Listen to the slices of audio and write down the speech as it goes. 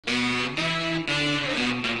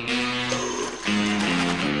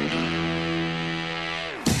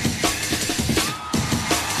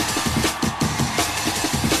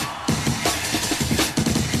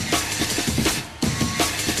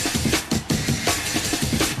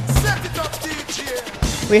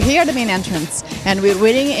We're here at the main entrance, and we're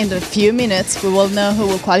waiting. In a few minutes, we will know who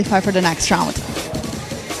will qualify for the next round.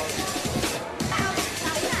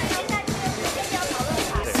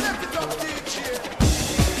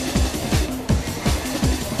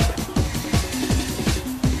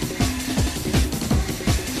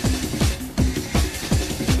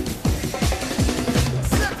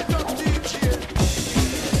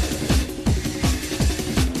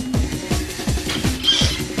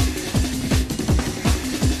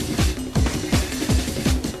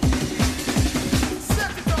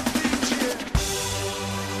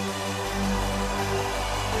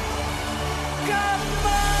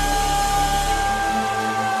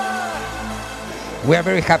 We are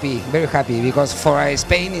very happy, because for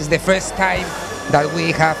Spain it's the first time that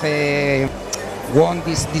we have won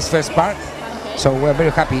this first part, so we're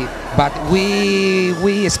very happy. But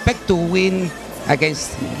we expect to win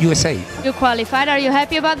against USA. You qualified. Are you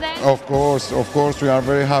happy about that? Of course, we are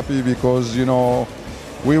very happy because, you know,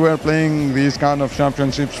 we were playing these kind of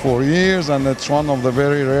championships for years, and it's one of the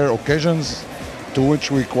very rare occasions to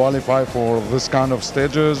which we qualify for this kind of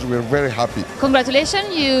stages. We're very happy.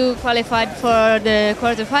 Congratulations, you qualified for the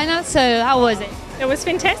quarterfinals. So how was it? It was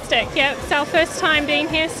fantastic. Yeah, it's our first time being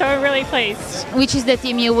here, so we're really pleased. Which is the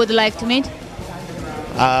team you would like to meet?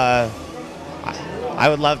 I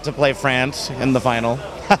would love to play France in the final.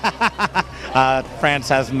 France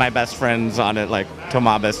has my best friends on it, like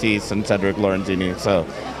Thomas Bestis and Cedric Lorenzini, so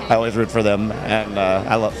I always root for them. And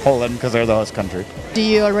I love Poland because they're the host country. Do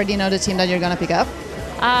you already know the team that you're going to pick up?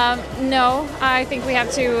 No, I think we have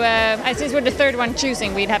to, since we're the third one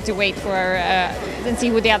choosing, we'd have to wait for and see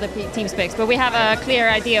who the other teams picks. But we have a clear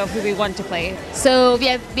idea of who we want to play. So we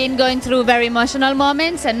have been going through very emotional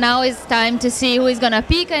moments, and now it's time to see who is going to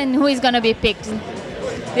pick and who is going to be picked.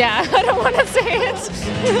 Yeah, I don't want to say it.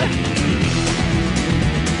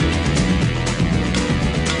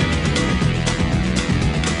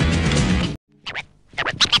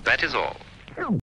 That is all.